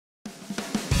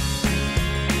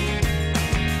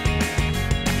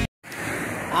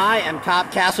I am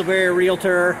top Casselberry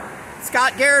Realtor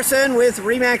Scott Garrison with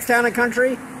ReMax Town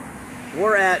Country.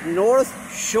 We're at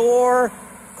Northshore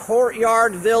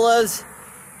Courtyard Villas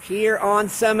here on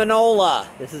Seminole.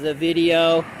 This is a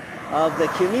video of the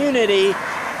community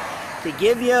to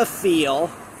give you a feel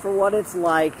for what it's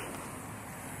like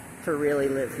to really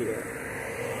live here.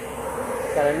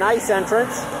 Got a nice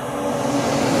entrance,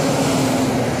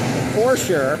 for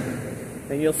sure.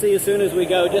 And you'll see as soon as we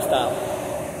go just a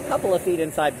couple of feet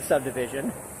inside the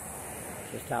subdivision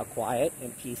just how quiet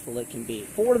and peaceful it can be.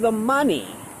 For the money,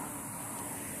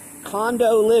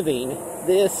 condo living,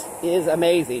 this is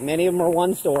amazing. Many of them are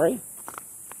one story,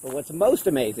 but what's most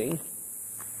amazing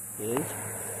is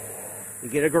you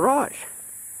get a garage.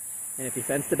 And if you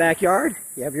fence the backyard,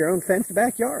 you have your own fenced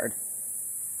backyard.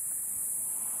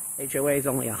 HOA is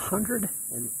only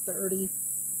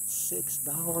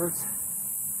 $136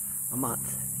 a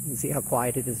month. You can see how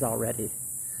quiet it is already.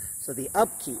 So the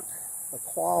upkeep, the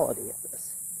quality of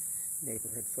this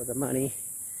neighborhood for the money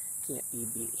can't be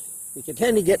beat. We can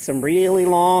tend to get some really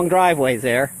long driveways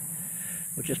there,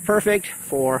 which is perfect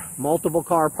for multiple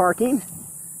car parking.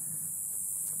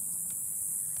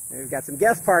 And we've got some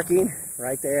guest parking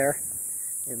right there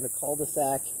in the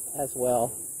cul-de-sac as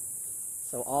well.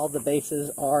 So all the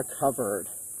bases are covered.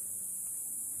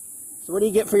 So what do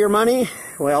you get for your money?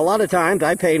 Well, a lot of times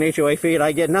I pay an HOA fee and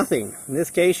I get nothing. In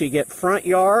this case, you get front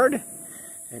yard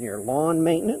and your lawn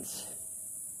maintenance.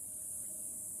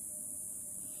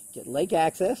 Get lake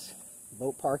access,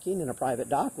 boat parking and a private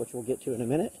dock, which we'll get to in a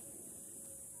minute.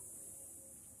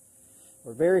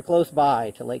 We're very close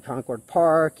by to Lake Concord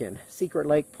Park and Secret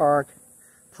Lake Park,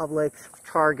 Publix,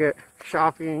 Target,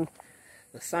 shopping.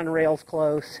 The Sunrail's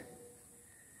close.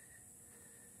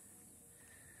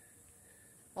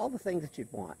 All the things that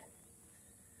you'd want.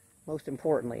 Most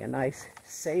importantly, a nice,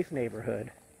 safe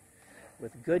neighborhood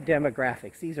with good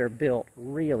demographics. These are built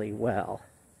really well.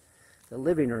 The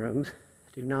living rooms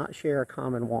do not share a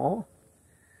common wall,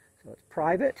 so it's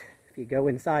private. If you go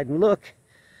inside and look,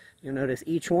 you'll notice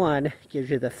each one gives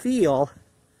you the feel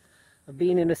of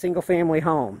being in a single-family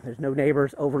home. There's no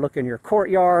neighbors overlooking your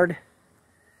courtyard.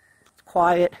 It's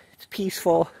quiet, it's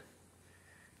peaceful,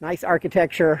 nice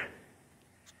architecture.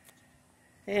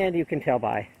 And you can tell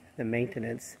by the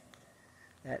maintenance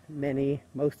that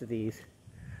most of these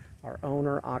are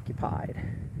owner-occupied.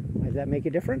 Why does that make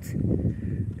a difference?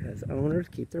 Because owners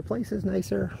keep their places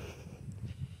nicer.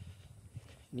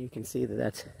 And you can see that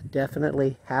that's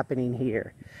definitely happening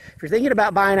here. If you're thinking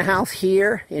about buying a house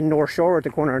here in Northshore, at the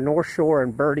corner of Northshore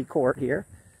and Birdie Court here,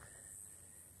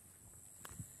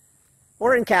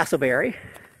 or in Casselberry,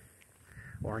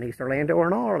 or in East Orlando, or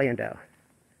in Orlando,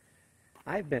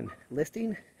 I've been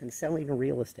listing and selling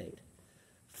real estate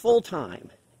full-time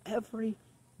every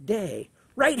day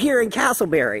right here in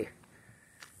Casselberry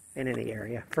and in the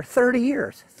area for 30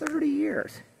 years. 30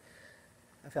 years.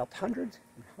 I've helped hundreds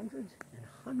and hundreds and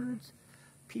hundreds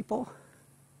of people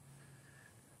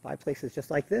buy places just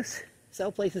like this,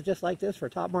 sell places just like this for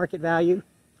top market value.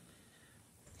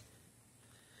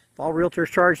 If all realtors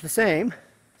charge the same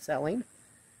selling,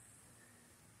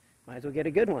 might as well get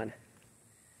a good one.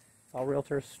 All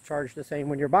realtors charge the same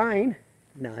when you're buying.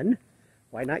 None.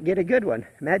 Why not get a good one?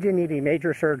 Imagine needing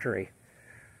major surgery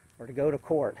or to go to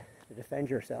court to defend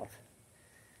yourself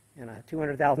in a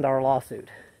 $200,000 lawsuit.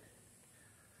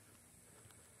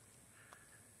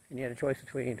 And you had a choice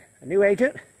between a new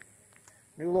agent,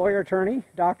 new lawyer, attorney,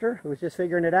 doctor who was just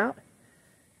figuring it out,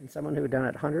 and someone who had done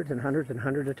it hundreds and hundreds and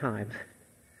hundreds of times.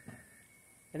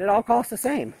 And it all costs the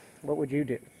same. What would you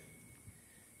do?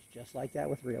 It's just like that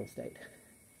with real estate.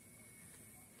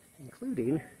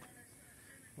 Including,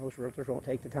 most realtors won't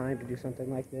take the time to do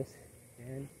something like this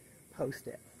and post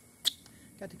it.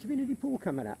 Got the community pool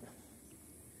coming up.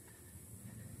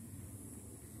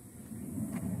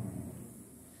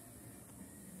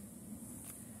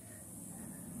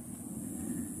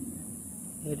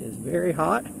 It is very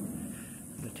hot.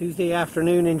 It's a Tuesday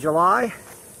afternoon in July.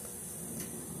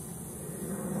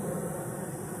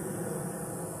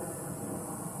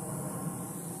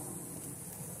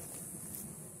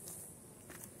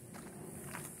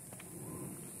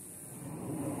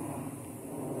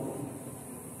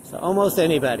 So almost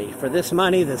anybody, for this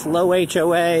money, this low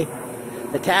HOA,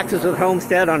 the taxes with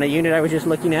homestead on a unit I was just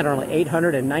looking at are only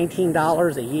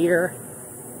 $819 a year.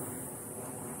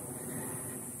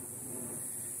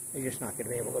 You're just not going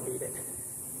to be able to beat it.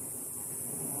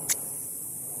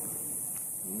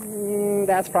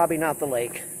 That's probably not the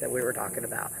lake that we were talking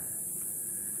about.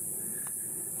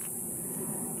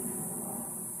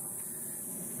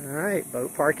 Alright,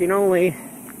 boat parking only.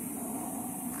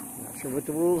 Not sure what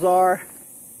the rules are.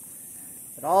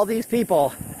 But all these people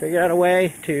figured out a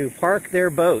way to park their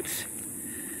boats.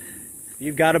 If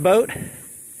you've got a boat,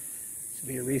 this would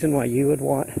be a reason why you would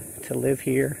want to live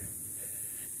here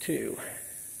too.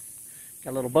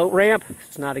 Got a little boat ramp.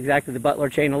 It's not exactly the Butler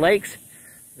chain of lakes,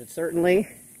 but certainly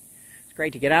it's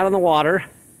great to get out on the water,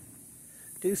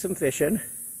 do some fishing.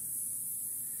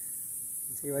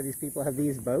 See why these people have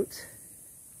these boats.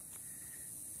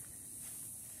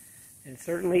 And it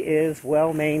certainly is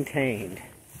well maintained.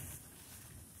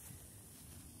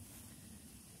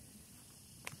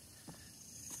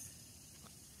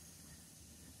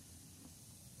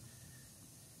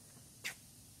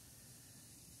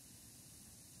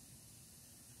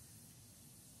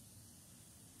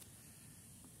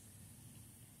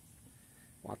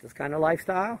 Want this kind of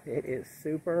lifestyle? It is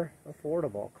super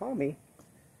affordable. Call me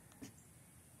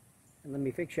and let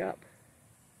me fix you up.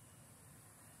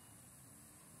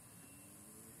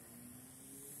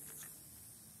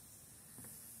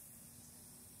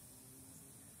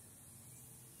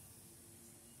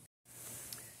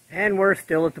 And we're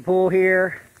still at the pool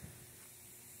here.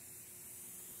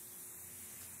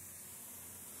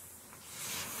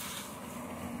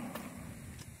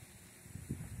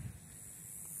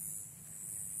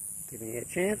 Giving you a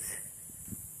chance.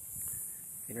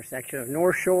 Intersection of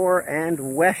North Shore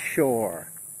and West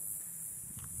Shore.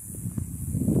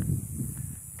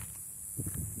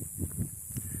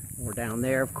 We're down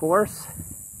there, of course.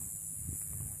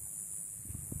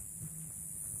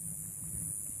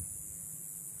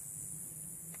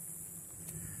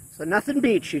 So nothing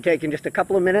beats you taking just a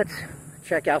couple of minutes,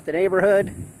 check out the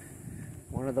neighborhood.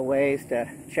 One of the ways to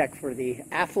check for the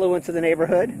affluence of the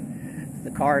neighborhood,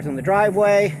 the cars in the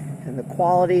driveway, and the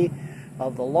quality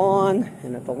of the lawn,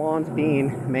 and if the lawn's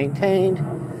being maintained,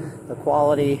 the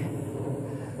quality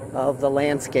of the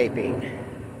landscaping.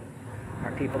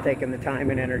 Are people taking the time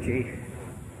and energy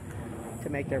to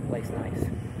make their place nice?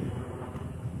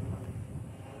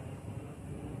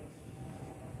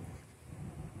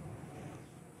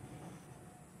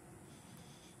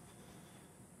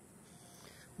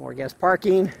 More guest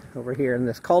parking over here in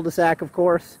this cul-de-sac, of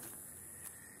course.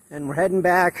 And we're heading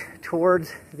back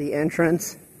towards the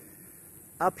entrance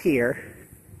up here.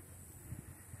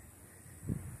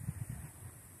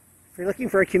 If you're looking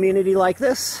for a community like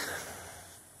this,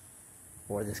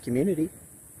 or this community,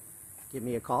 give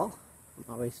me a call. I'm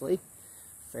obviously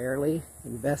fairly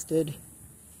invested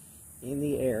in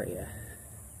the area.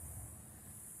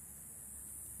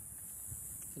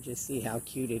 And just see how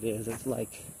cute it is. It's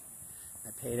like I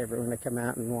paid everyone to come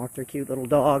out and walk their cute little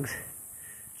dogs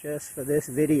just for this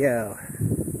video.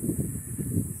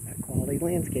 That quality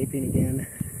landscaping again.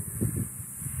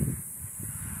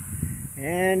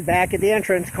 And back at the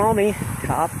entrance, call me,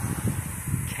 top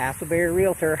Casselberry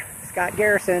Realtor, Scott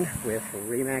Garrison with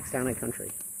ReMax Town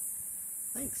Country.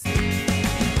 Thanks.